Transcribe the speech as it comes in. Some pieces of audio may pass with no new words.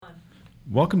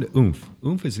Welcome to OOMPH.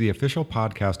 OOMPH is the official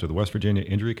podcast of the West Virginia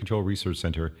Injury Control Research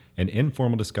Center, an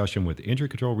informal discussion with injury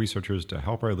control researchers to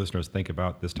help our listeners think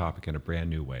about this topic in a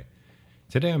brand new way.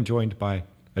 Today I'm joined by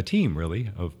a team, really,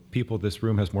 of people. This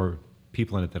room has more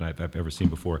people in it than I've ever seen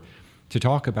before, to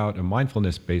talk about a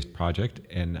mindfulness-based project,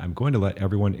 and I'm going to let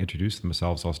everyone introduce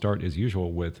themselves. I'll start, as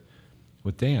usual, with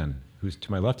Dan, who's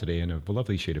to my left today in a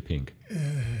lovely shade of pink.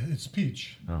 It's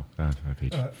Peach. Oh,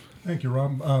 Peach. Thank you,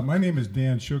 Rob. My name is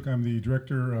Dan Shook. I'm the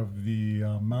director of the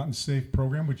Mountain Safe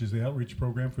program, which is the outreach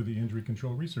program for the Injury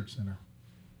Control Research Center.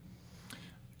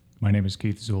 My name is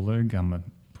Keith Zullig. I'm a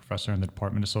professor in the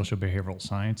Department of Social Behavioral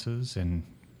Sciences and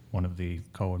one of the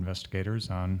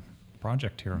co-investigators on the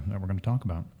project here that we're going to talk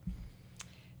about.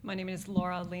 My name is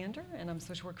Laura Lander, and I'm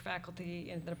social work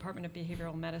faculty in the Department of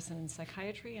Behavioral Medicine and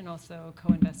Psychiatry, and also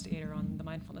co-investigator on the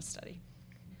mindfulness study.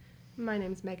 My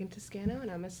name is Meghan Tuscano, and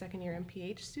I'm a second-year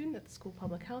MPH student at the School of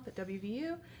Public Health at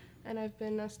WVU, and I've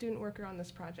been a student worker on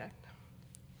this project.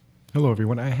 Hello,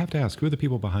 everyone. I have to ask, who are the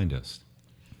people behind us?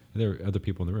 Are there other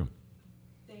people in the room?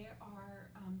 They are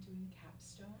doing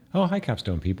capstone. Oh, hi,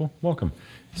 capstone people. Welcome.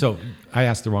 So I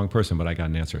asked the wrong person, but I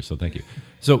got an answer, so thank you.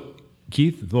 So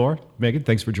Keith, Laura, Meghan,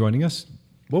 thanks for joining us.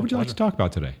 What would you like to talk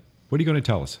about today? What are you going to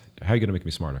tell us? How are you going to make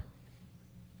me smarter?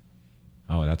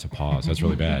 Oh, that's a pause. That's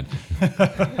really bad.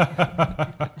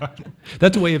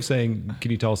 That's a way of saying, can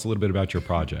you tell us a little bit about your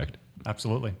project?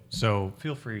 Absolutely. So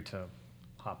feel free to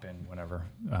hop in whenever.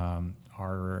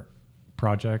 Our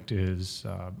project is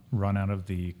run out of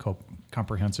the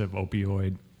Comprehensive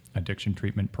Opioid Addiction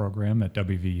Treatment Program at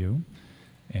WVU.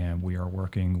 And we are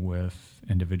working with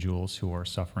individuals who are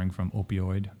suffering from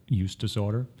opioid use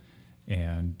disorder.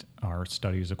 And our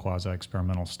study is a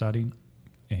quasi-experimental study.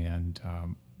 And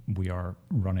we are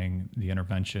running the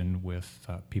intervention with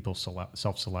people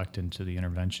self-select into the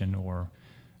intervention or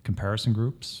comparison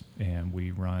groups. And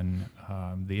we run,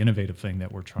 the innovative thing that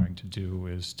we're trying to do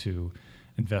is to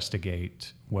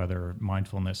investigate whether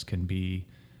mindfulness can be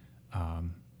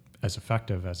as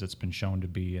effective as it's been shown to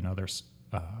be in other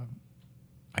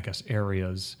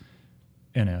areas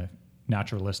in a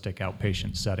naturalistic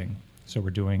outpatient setting. So we're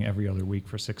doing every other week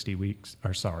for 60 minutes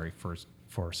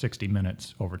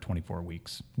over 24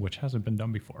 weeks, which hasn't been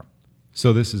done before.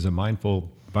 So this is a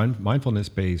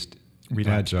mindfulness-based Relapse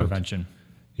adjunct, prevention.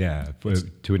 Yeah,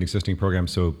 to an existing program.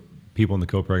 So people in the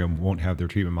co-program won't have their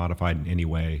treatment modified in any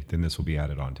way, then this will be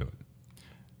added onto it.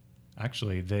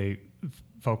 Actually,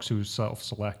 folks who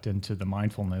self-select into the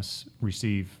mindfulness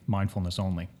receive mindfulness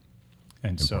only.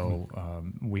 And so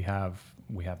we have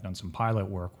done some pilot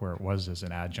work where it was as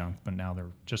an adjunct, but now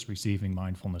they're just receiving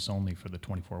mindfulness only for the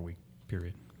 24-week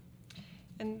period.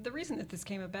 And the reason that this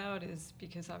came about is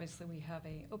because obviously we have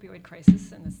a opioid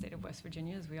crisis in the state of West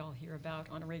Virginia, as we all hear about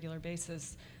on a regular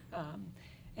basis.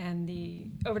 And the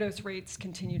overdose rates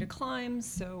continue to climb,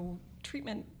 so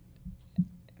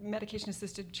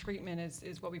medication-assisted treatment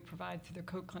is what we provide through the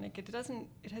Code Clinic. It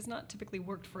has not typically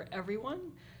worked for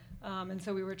everyone. And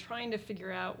so we were trying to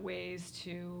figure out ways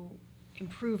to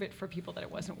improve it for people that it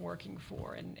wasn't working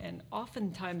for. And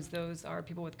oftentimes those are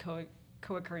people with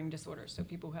co-occurring disorders, so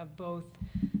people who have both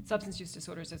substance use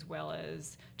disorders as well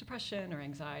as depression or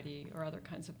anxiety or other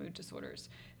kinds of mood disorders.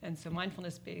 And so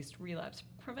mindfulness-based relapse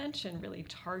prevention really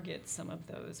targets some of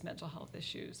those mental health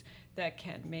issues that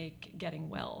can make getting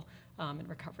well and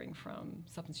recovering from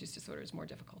substance use disorders more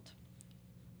difficult.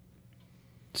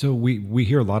 So we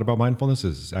hear a lot about mindfulness.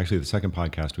 This is actually the second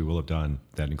podcast we will have done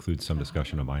that includes some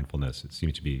discussion of mindfulness. It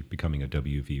seems to be becoming a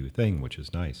WVU thing, which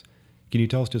is nice. Can you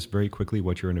tell us just very quickly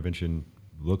what your intervention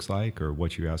looks like or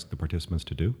what you ask the participants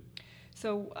to do?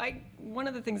 So one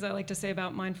of the things I like to say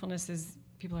about mindfulness is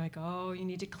people are like, oh, you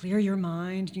need to clear your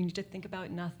mind, you need to think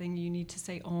about nothing, you need to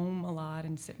say Om a lot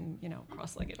and sit and,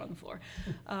 cross-legged on the floor.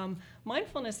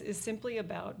 Mindfulness is simply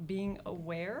about being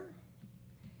aware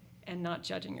and not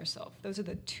judging yourself. Those are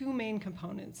the two main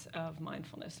components of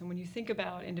mindfulness. And when you think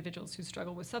about individuals who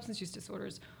struggle with substance use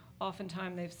disorders,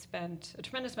 oftentimes they've spent a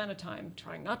tremendous amount of time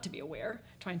trying not to be aware,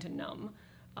 trying to numb,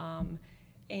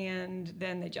 and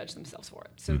then they judge themselves for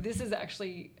it. So this is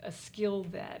actually a skill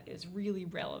that is really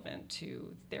relevant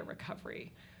to their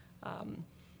recovery.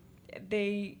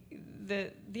 The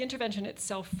intervention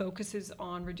itself focuses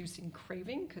on reducing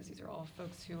craving, because these are all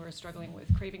folks who are struggling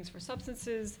with cravings for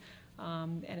substances,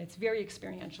 and it's very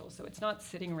experiential. So it's not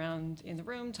sitting around in the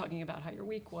room talking about how your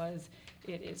week was.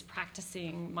 It is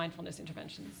practicing mindfulness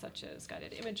interventions such as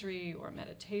guided imagery or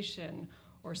meditation,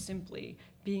 or simply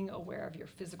being aware of your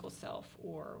physical self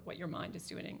or what your mind is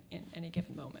doing in any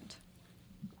given moment.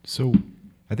 So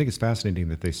I think it's fascinating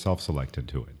that they self-select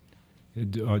into it.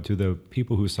 To the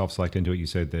people who self-select into it, you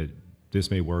said that this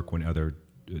may work when other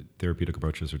therapeutic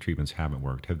approaches or treatments haven't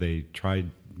worked? Have they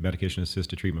tried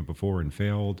medication-assisted treatment before and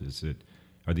failed?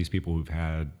 Are these people who've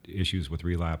had issues with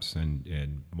relapse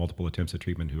and multiple attempts at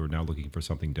treatment who are now looking for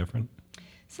something different?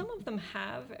 Some of them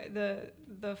have.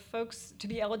 The folks, to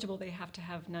be eligible, they have to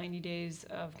have 90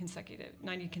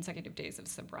 consecutive days of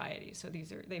sobriety. So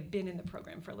they've been in the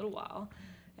program for a little while.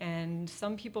 And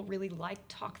some people really like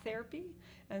talk therapy,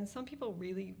 and some people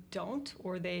really don't,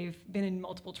 or they've been in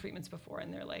multiple treatments before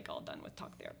and they're like all done with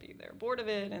talk therapy. They're bored of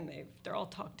it and they're all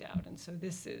talked out. And so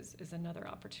this is another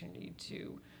opportunity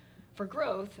for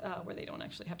growth where they don't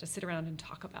actually have to sit around and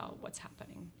talk about what's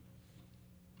happening.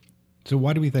 So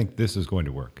why do we think this is going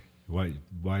to work? Why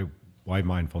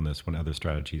mindfulness when other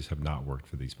strategies have not worked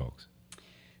for these folks?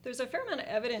 There's a fair amount of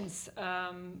evidence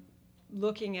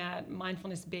looking at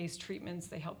mindfulness-based treatments.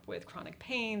 They help with chronic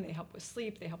pain, they help with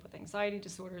sleep, they help with anxiety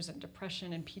disorders and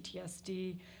depression and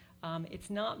PTSD. It's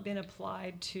not been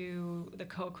applied to the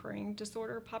co-occurring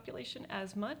disorder population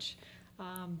as much,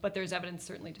 but there's evidence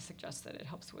certainly to suggest that it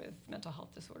helps with mental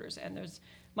health disorders. And there's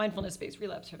mindfulness-based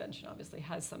relapse prevention obviously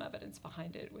has some evidence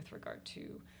behind it with regard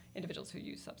to individuals who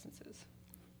use substances.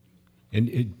 And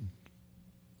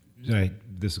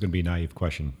this is going to be a naive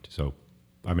question, so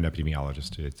I'm an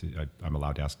epidemiologist. I'm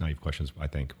allowed to ask naive questions, I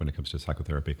think, when it comes to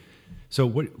psychotherapy. So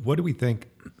what do we think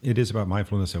it is about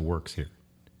mindfulness that works here?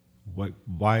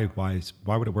 Why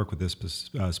would it work with this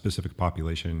specific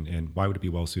population, and why would it be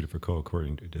well suited for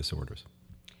co-occurring disorders?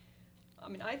 I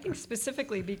mean, I think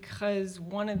specifically because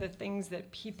one of the things that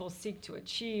people seek to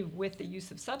achieve with the use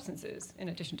of substances, in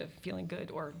addition to feeling good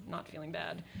or not feeling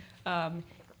bad,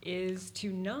 is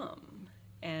to numb.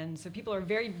 And so people are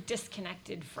very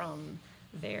disconnected from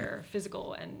their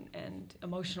physical and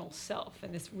emotional self,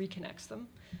 and this reconnects them.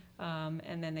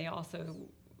 And then they also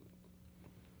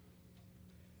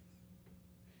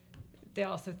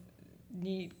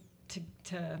need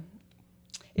to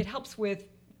it helps with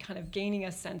kind of gaining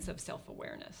a sense of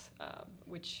self-awareness,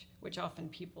 which often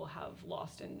people have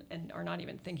lost and are not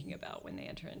even thinking about when they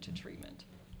enter into treatment.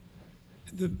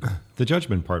 The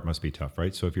judgment part must be tough,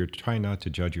 right? So if you're trying not to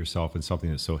judge yourself in something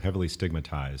that's so heavily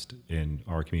stigmatized in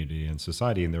our community and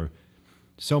society, and there are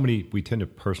so many, we tend to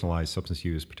personalize substance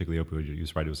use, particularly opioid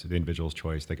use, right? It was the individual's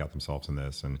choice. They got themselves in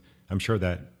this. And I'm sure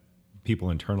that people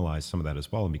internalize some of that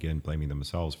as well and begin blaming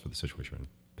themselves for the situation,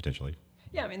 potentially.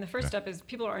 Yeah, I mean, the first step is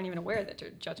people aren't even aware that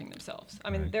they're judging themselves. I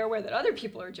mean, Right. They're aware that other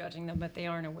people are judging them, but they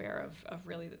aren't aware of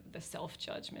really the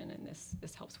self-judgment, and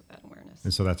this helps with that awareness.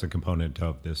 And so that's a component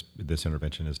of this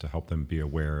intervention, is to help them be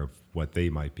aware of what they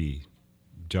might be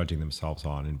judging themselves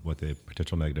on and what the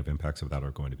potential negative impacts of that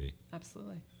are going to be.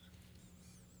 Absolutely.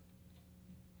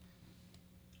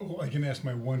 Oh, I can ask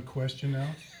my one question now?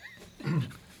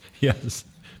 Yes,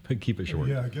 but keep it short.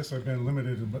 Yeah, I guess I've been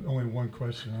limited, but only one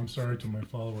question. I'm sorry to my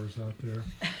followers out there.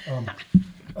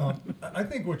 I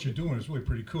think what you're doing is really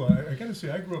pretty cool. I got to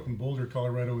say, I grew up in Boulder,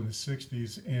 Colorado in the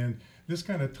 60s, and this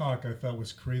kind of talk I thought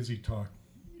was crazy talk,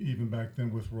 even back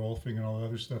then with Rolfing and all the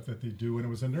other stuff that they do. And it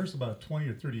was a nurse about 20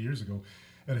 or 30 years ago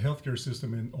at a healthcare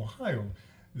system in Ohio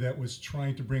that was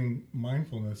trying to bring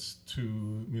mindfulness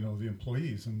to, the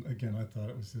employees. And again, I thought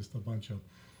it was just a bunch of,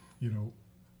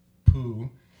 poo.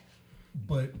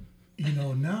 But,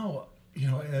 now,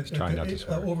 at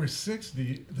over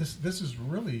 60, this is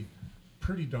really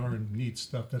pretty darn neat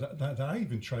stuff that I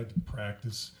even tried to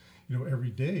practice,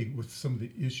 every day with some of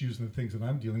the issues and the things that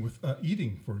I'm dealing with.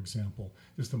 Eating, for example,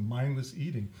 just the mindless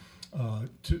eating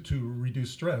to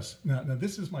reduce stress. Now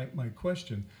this is my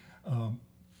question.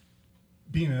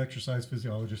 Being an exercise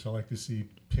physiologist, I like to see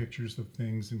pictures of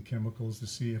things and chemicals to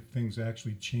see if things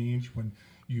actually change when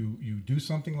you do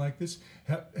something like this.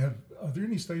 Are there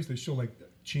any studies that show like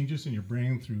changes in your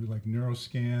brain through like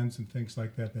neuroscans and things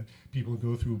like that people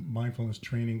go through mindfulness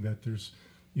training, that there's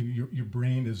your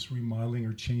brain is remodeling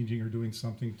or changing or doing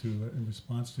something in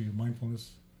response to your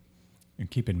mindfulness? And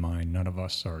keep in mind, none of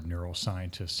us are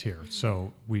neuroscientists here.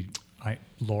 So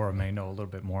Laura may know a little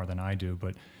bit more than I do,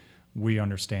 but we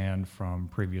understand from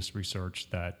previous research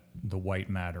that the white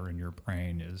matter in your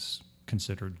brain is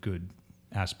considered good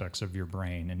aspects of your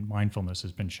brain, and mindfulness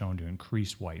has been shown to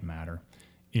increase white matter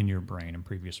in your brain in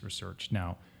previous research.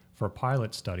 Now, for a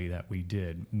pilot study that we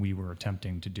did, we were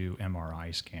attempting to do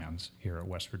MRI scans here at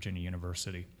West Virginia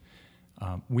University.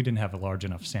 We didn't have a large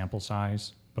enough sample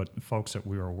size, but the folks that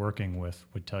we were working with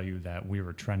would tell you that we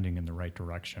were trending in the right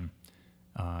direction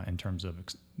in terms of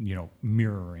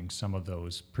mirroring some of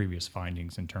those previous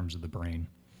findings in terms of the brain.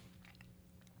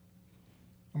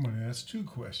 I'm going to ask two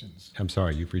questions. I'm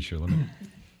sorry, you've reached your limit.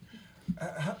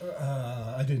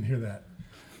 I didn't hear that.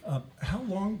 How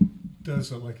long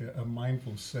does a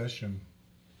mindful session,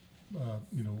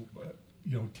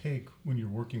 take when you're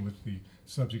working with the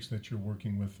subjects that you're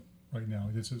working with right now?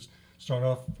 Does it start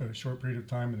off at a short period of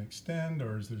time and extend,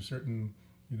 or is there a certain,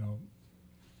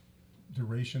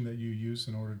 duration that you use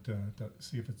in order to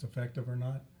see if it's effective or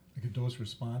not, like a dose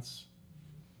response?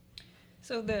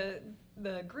 So the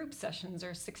group sessions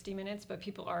are 60 minutes, but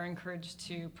people are encouraged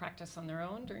to practice on their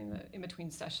own during the in-between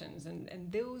sessions, and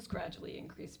those gradually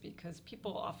increase because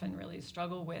people often really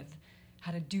struggle with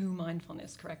how to do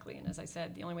mindfulness correctly. And as I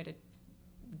said, the only way to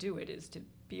do it is to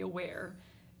be aware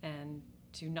and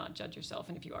to not judge yourself.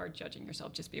 And if you are judging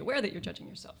yourself, just be aware that you're judging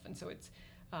yourself. And so it's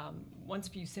once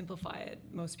you simplify it,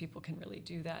 most people can really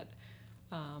do that.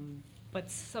 But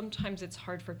sometimes it's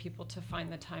hard for people to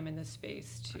find the time and the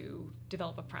space to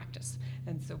develop a practice.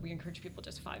 And so we encourage people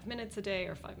just 5 minutes a day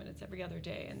or 5 minutes every other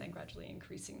day, and then gradually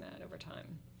increasing that over time.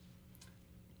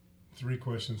 3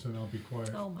 questions, and I'll be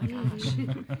quiet. Oh my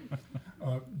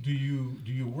gosh. Do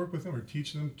you work with them or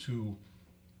teach them to,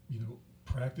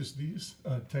 practice these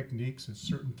techniques at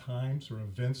certain times or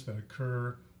events that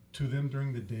occur to them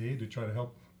during the day to try to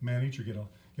help manage or get a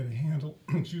handle,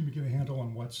 get a handle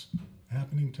on what's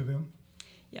happening to them?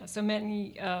 Yeah, so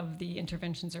many of the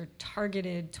interventions are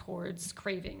targeted towards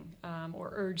craving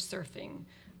or urge surfing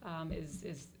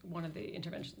is one of the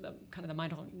interventions, the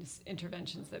mindfulness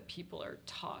interventions that people are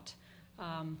taught.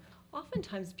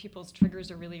 Oftentimes people's triggers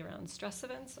are really around stress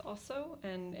events also,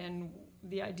 and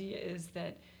the idea is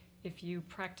that if you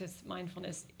practice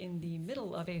mindfulness in the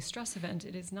middle of a stress event,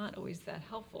 it is not always that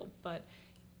helpful, but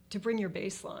to bring your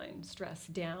baseline stress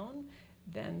down,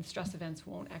 then stress events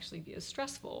won't actually be as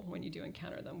stressful when you do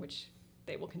encounter them, which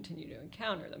they will continue to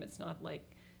encounter them. It's not like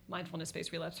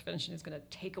mindfulness-based relapse prevention is going to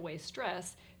take away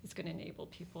stress. It's going to enable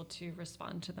people to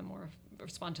respond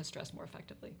to stress more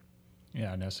effectively.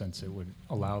 Yeah, in essence, it would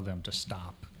allow them to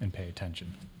stop and pay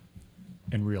attention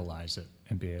and realize it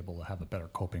and be able to have a better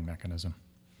coping mechanism.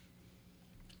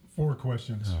 4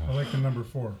 questions. I like the number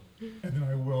 4. And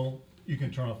then you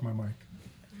can turn off my mic.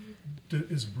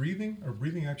 Is breathing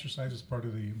exercises part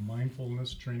of the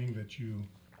mindfulness training that you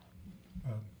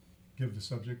give the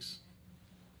subjects?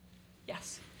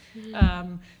 Yes.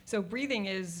 So breathing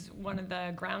is one of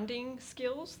the grounding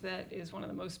skills that is one of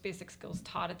the most basic skills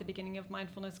taught at the beginning of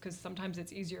mindfulness, because sometimes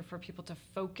it's easier for people to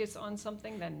focus on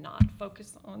something than not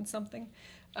focus on something.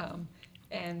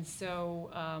 And so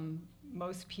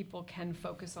most people can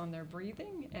focus on their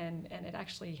breathing, and it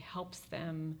actually helps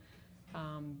them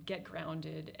get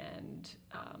grounded and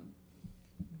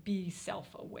be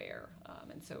self-aware.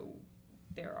 And so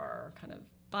there are kind of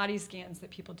body scans that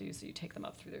people do, so you take them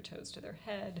up through their toes to their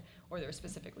head, or there are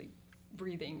specifically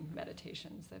breathing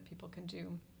meditations that people can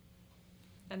do.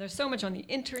 And there's so much on the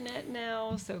internet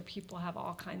now, so people have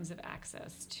all kinds of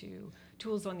access to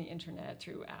tools on the internet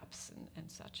through apps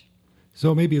and such.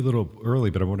 So maybe a little early,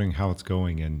 but I'm wondering how it's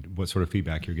going and what sort of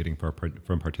feedback you're getting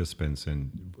from participants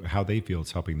and how they feel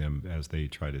it's helping them as they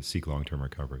try to seek long-term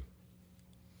recovery.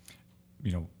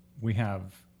 We have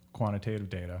quantitative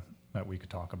data that we could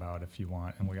talk about if you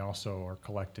want, and we also are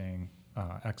collecting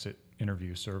exit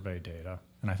interview survey data.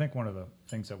 And I think one of the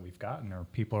things that we've gotten are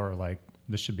people are like,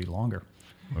 this should be longer.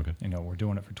 Okay. We're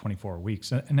doing it for 24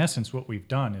 weeks. In essence, what we've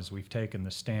done is we've taken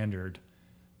the standard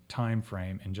time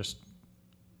frame and just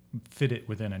fit it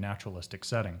within a naturalistic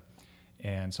setting.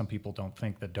 And some people don't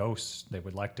think the dose, they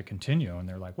would like to continue, and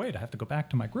they're like, wait, I have to go back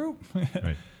to my group.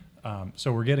 Right.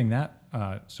 So we're getting that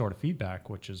sort of feedback,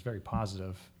 which is very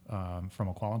positive from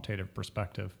a qualitative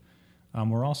perspective.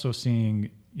 We're also seeing,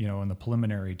 in the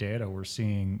preliminary data, we're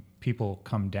seeing people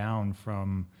come down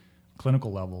from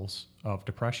clinical levels of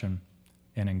depression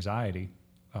and anxiety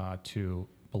to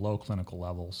below clinical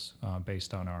levels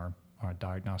based on our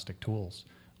diagnostic tools,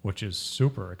 which is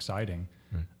super exciting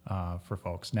for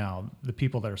folks. Now, the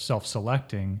people that are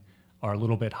self-selecting are a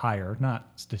little bit higher,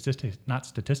 not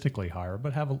statistically higher,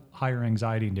 but have a higher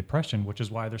anxiety and depression, which is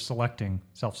why they're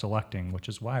self-selecting, which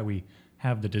is why we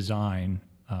have the design,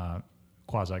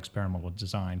 quasi-experimental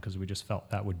design, because we just felt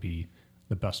that would be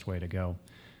the best way to go.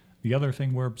 The other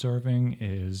thing we're observing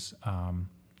is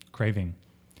craving.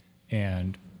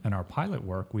 And in our pilot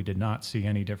work, we did not see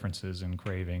any differences in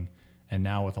craving. And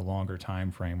now with a longer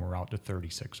time frame, we're out to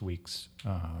 36 weeks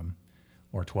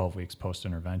or 12 weeks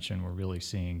post-intervention. We're really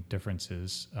seeing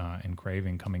differences in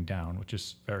craving coming down, which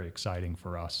is very exciting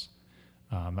for us.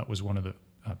 That was one of the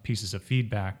pieces of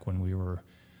feedback when we were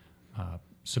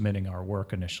submitting our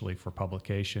work initially for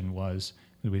publication, was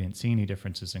that we didn't see any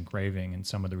differences in craving, and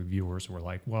some of the reviewers were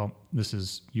like, well,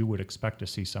 you would expect to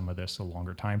see some of this a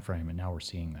longer time frame, and now we're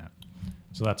seeing that.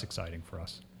 So that's exciting for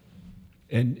us.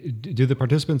 And do the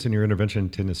participants in your intervention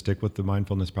tend to stick with the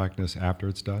mindfulness practice after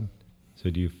it's done? So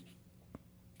do you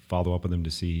follow up with them to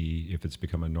see if it's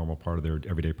become a normal part of their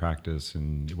everyday practice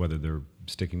and whether they're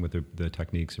sticking with the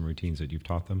techniques and routines that you've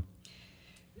taught them?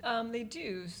 They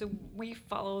do. So we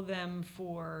follow them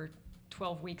for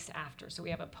 12 weeks after. So we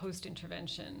have a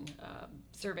post-intervention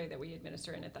survey that we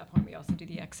administer, and at that point we also do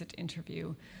the exit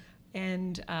interview.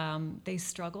 And they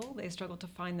struggle. They struggle to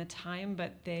find the time,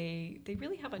 but they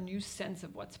really have a new sense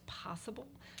of what's possible.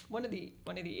 One of the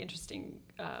interesting,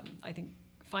 I think,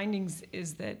 findings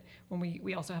is that when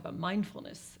we also have a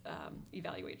mindfulness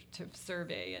evaluative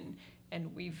survey,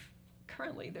 and we've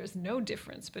currently, there's no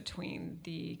difference between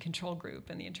the control group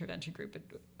and the intervention group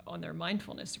on their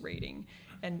mindfulness rating.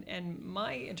 And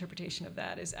my interpretation of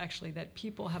that is actually that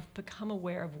people have become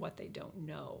aware of what they don't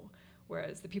know.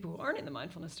 Whereas the people who aren't in the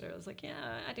mindfulness study, I was like,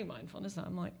 yeah, I do mindfulness.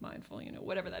 I'm like mindful,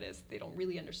 whatever that is. They don't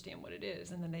really understand what it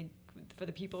is. And then for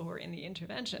the people who are in the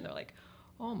intervention, they're like,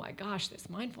 oh my gosh, this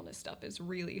mindfulness stuff is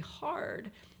really hard.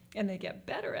 And they get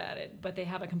better at it, but they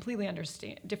have a completely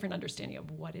different understanding of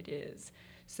what it is.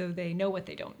 So they know what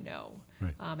they don't know,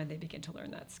 right. And they begin to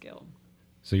learn that skill.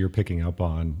 So you're picking up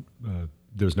on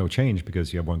there's no change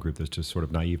because you have one group that's just sort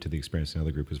of naive to the experience, and the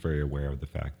other group is very aware of the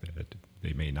fact that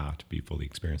they may not be fully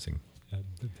experiencing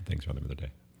the things around them in the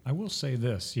day. I will say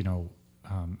this,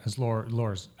 as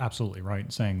Laura's absolutely right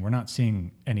in saying we're not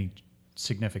seeing any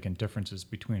significant differences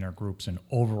between our groups in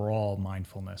overall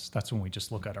mindfulness. That's when we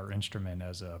just look at our instrument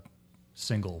as a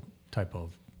single type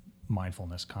of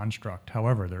mindfulness construct.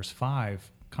 However, there's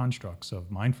 5 constructs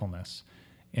of mindfulness,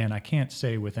 and I can't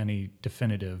say with any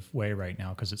definitive way right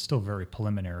now because it's still very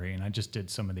preliminary, and I just did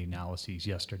some of the analyses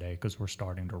yesterday because we're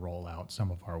starting to roll out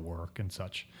some of our work and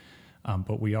such.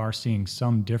 But we are seeing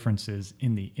some differences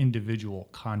in the individual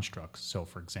constructs. So,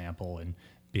 for example, in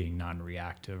being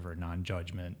non-reactive or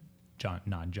non-judgmental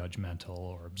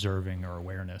or observing or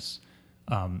awareness.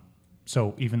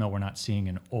 So even though we're not seeing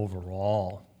an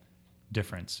overall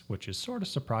difference, which is sort of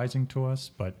surprising to us,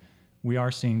 but we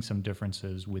are seeing some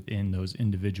differences within those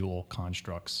individual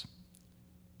constructs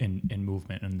in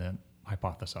movement in the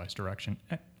hypothesized direction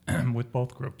with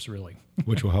both groups, really.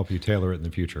 Which will help you tailor it in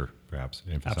the future, perhaps,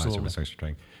 and emphasize Absolutely. service extra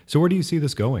training. So where do you see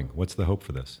this going? What's the hope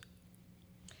for this?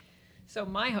 So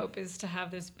my hope is to have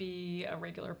this be a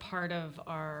regular part of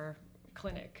our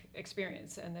clinic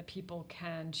experience, and that people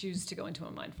can choose to go into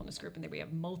a mindfulness group, and that we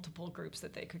have multiple groups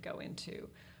that they could go into.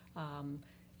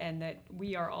 And that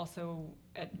we are also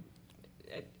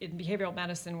in behavioral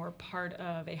medicine, we're part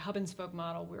of a hub and spoke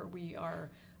model where we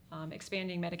are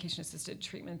expanding medication-assisted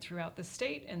treatment throughout the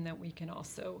state, and that we can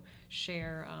also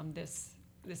share this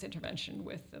intervention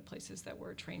with the places that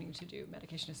we're training to do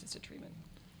medication-assisted treatment.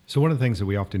 So one of the things that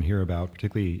we often hear about,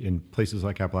 particularly in places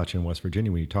like Appalachia and West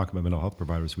Virginia, when you talk about mental health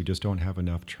providers, we just don't have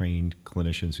enough trained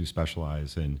clinicians who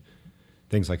specialize in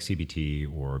things like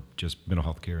CBT or just mental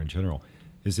health care in general.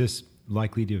 Is this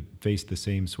likely to face the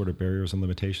same sort of barriers and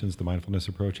limitations, the mindfulness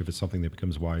approach, if it's something that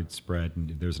becomes widespread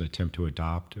and there's an attempt to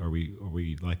adopt? Are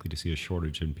we likely to see a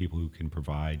shortage in people who can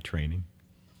provide training?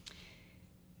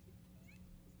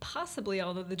 Possibly,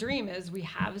 although the dream is we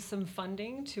have some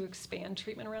funding to expand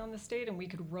treatment around the state, and we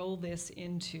could roll this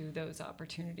into those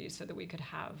opportunities so that we could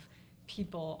have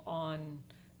people on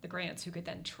the grants who could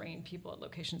then train people at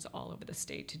locations all over the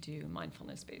state to do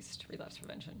mindfulness-based relapse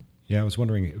prevention. Yeah, I was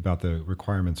wondering about the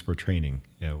requirements for training,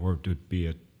 or to be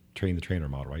a train-the-trainer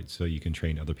model, right? So you can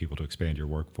train other people to expand your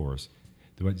workforce.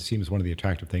 What seems one of the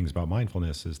attractive things about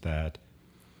mindfulness is that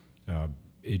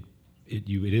it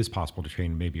is possible to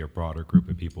train maybe a broader group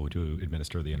of people to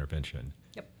administer the intervention.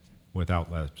 Yep.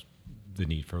 Without the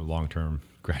need for long-term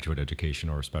graduate education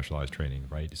or specialized training,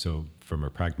 right? So from a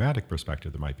pragmatic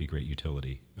perspective, there might be great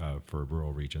utility for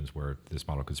rural regions where this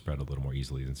model could spread a little more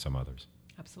easily than some others.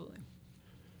 Absolutely.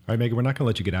 All right, Megan, we're not going to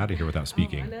let you get out of here without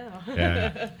speaking. Oh, I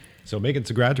know. So Megan's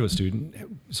a graduate student.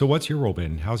 So what's your role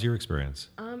been? How's your experience?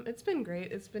 It's been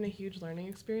great. It's been a huge learning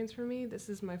experience for me. This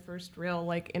is my first real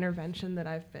intervention that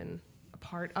I've been a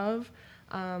part of.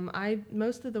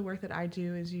 Most of the work that I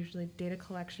do is usually data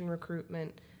collection,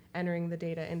 recruitment, entering the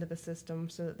data into the system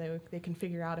so that they can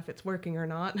figure out if it's working or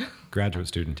not. Graduate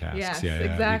student tasks. Yes, yeah,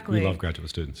 exactly. We love graduate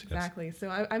students. Yes. Exactly. So,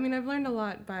 I've learned a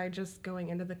lot by just going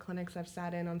into the clinics. I've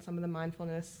sat in on some of the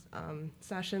mindfulness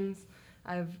sessions.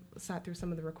 I've sat through some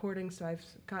of the recordings, so I've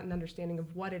gotten an understanding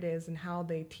of what it is and how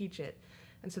they teach it.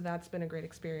 And so that's been a great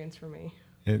experience for me.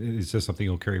 And is this something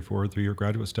you'll carry forward through your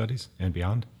graduate studies and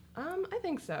beyond? I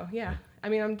think so, yeah.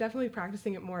 I'm definitely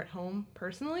practicing it more at home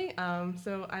personally.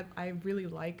 So I really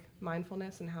like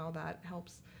mindfulness and how that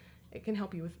helps. It can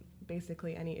help you with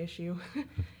basically any issue if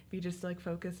you just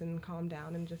focus and calm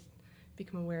down and just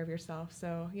become aware of yourself.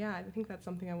 So yeah, I think that's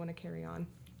something I want to carry on.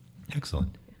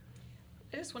 Excellent.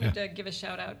 I just wanted to give a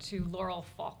shout out to Laurel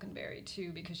Falconberry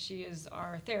too, because she is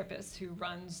our therapist who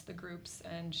runs the groups,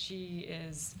 and she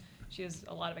has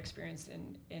a lot of experience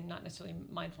in not necessarily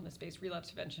mindfulness-based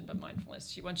relapse prevention, but mindfulness.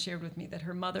 She once shared with me that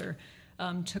her mother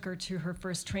took her to her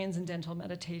first transcendental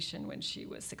meditation when she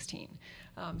was 16.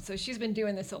 So she's been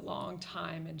doing this a long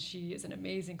time, and she is an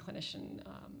amazing clinician,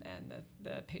 and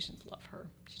the patients love her.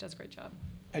 She does a great job.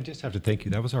 I just have to thank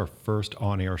you. That was our first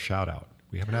on-air shout-out.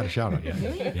 We haven't had a shout-out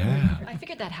yet. Yeah. I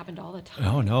figured that happened all the time.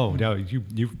 Oh, no,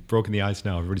 you've broken the ice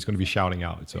now. Everybody's going to be shouting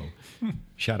out. So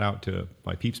shout out to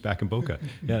my peeps back in Boca.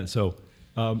 Yeah, so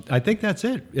I think that's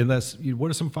it. Unless,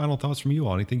 what are some final thoughts from you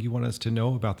all? Anything you want us to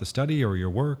know about the study or your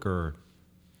work or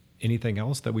anything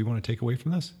else that we want to take away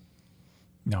from this?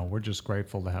 No, we're just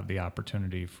grateful to have the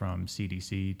opportunity from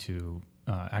CDC to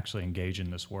actually engage in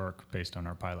this work based on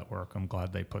our pilot work. I'm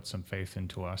glad they put some faith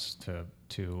into us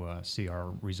to see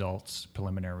our results,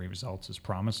 preliminary results, as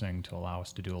promising to allow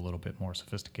us to do a little bit more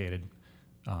sophisticated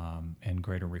and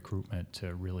greater recruitment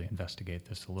to really investigate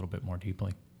this a little bit more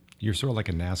deeply. You're sort of like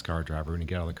a NASCAR driver when you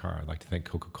get out of the car. I'd like to thank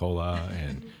Coca-Cola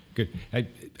and good. I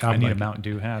need a Mountain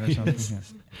Dew hat or something. Yes.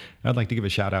 Yes. I'd like to give a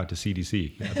shout out to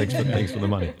CDC. Yeah, thanks for the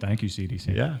money. Thank you,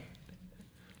 CDC. Yeah.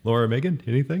 Laura, Megan,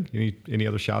 anything? Any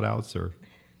other shout outs or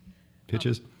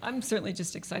pitches? I'm certainly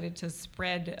just excited to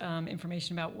spread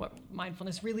information about what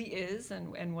mindfulness really is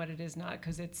and what it is not,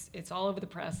 because it's all over the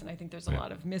press, and I think there's a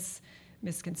lot of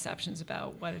misconceptions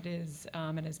about what it is.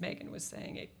 And as Megan was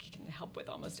saying, it can help with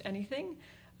almost anything,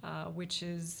 which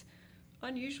is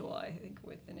unusual, I think,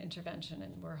 with an intervention,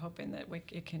 and we're hoping that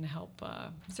it can help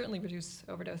certainly reduce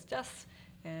overdose deaths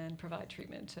and provide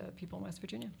treatment to people in West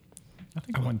Virginia. I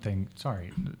think one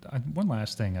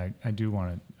last thing I do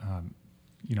want to,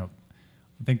 I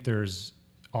think there's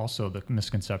also the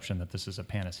misconception that this is a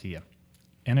panacea,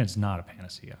 and it's not a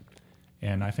panacea.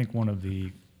 And I think one of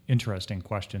the interesting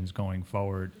questions going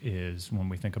forward is, when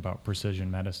we think about precision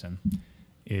medicine,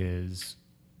 is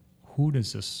who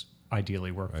does this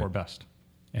ideally work for best,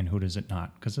 and who does it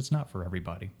not? Because it's not for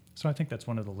everybody. So I think that's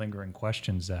one of the lingering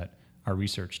questions that our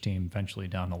research team eventually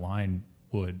down the line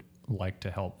would like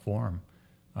to help form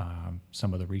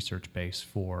some of the research base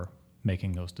for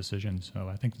making those decisions. So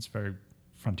I think it's very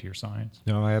frontier science.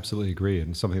 No, I absolutely agree.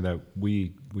 And something that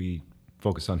we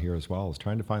focus on here as well is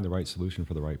trying to find the right solution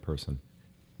for the right person,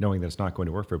 knowing that it's not going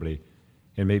to work for everybody.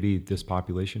 And maybe this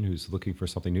population who's looking for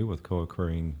something new with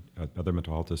co-occurring other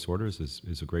mental health disorders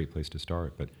is a great place to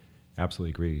start. But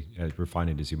absolutely agree. Refine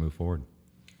it as you move forward.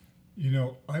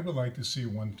 I would like to see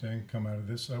one thing come out of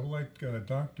this. I would like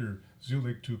Dr.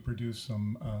 Zullig to produce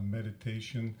some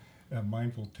meditation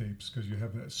mindful tapes, because you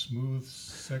have that smooth,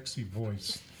 sexy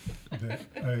voice that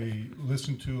I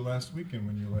listened to last weekend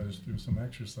when you led us through some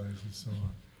exercises. So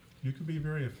you could be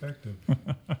very effective.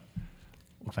 Well,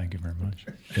 thank you very much.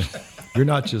 Yeah. You're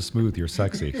not just smooth, you're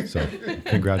sexy. So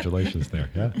congratulations there.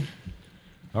 Yeah.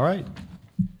 All right.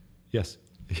 Yes.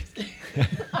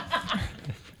 I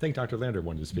think Dr. Lander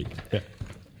wanted to speak. Yeah.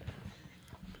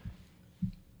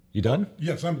 You done?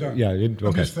 Yes, I'm done. Yeah. Okay.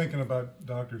 I'm just thinking about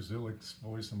Dr. Zillig's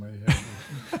voice in my head.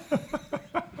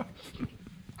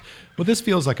 Well, this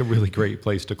feels like a really great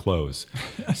place to close.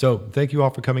 So thank you all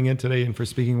for coming in today and for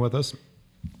speaking with us.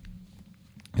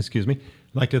 Excuse me.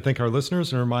 I'd like to thank our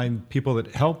listeners and remind people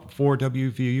that Help for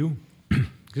WVU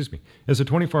is a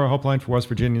 24-hour helpline for West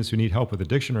Virginians who need help with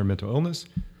addiction or mental illness.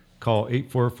 Call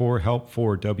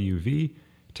 844-HELP-4-WV,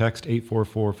 text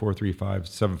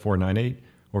 844-435-7498,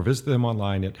 or visit them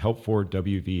online at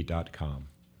help4wv.com.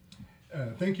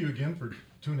 Thank you again for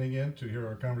tuning in to hear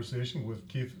our conversation with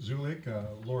Keith Zullig,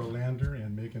 Laura Lander,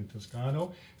 and Meghan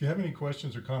Tuscano. If you have any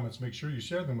questions or comments, make sure you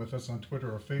share them with us on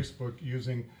Twitter or Facebook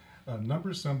using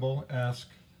number symbol ask,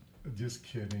 just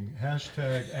kidding,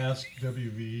 hashtag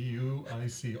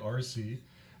AskWVUICRC.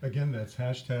 Again, that's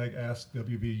hashtag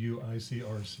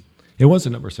AskWVUICRC. It was a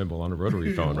number symbol on a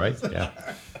rotary phone, right? Yeah.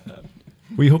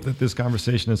 We hope that this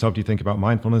conversation has helped you think about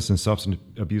mindfulness and substance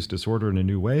abuse disorder in a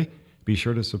new way. Be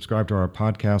sure to subscribe to our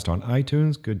podcast on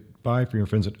iTunes. Goodbye from your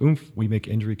friends at OOMPH. We make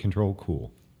injury control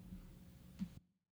cool.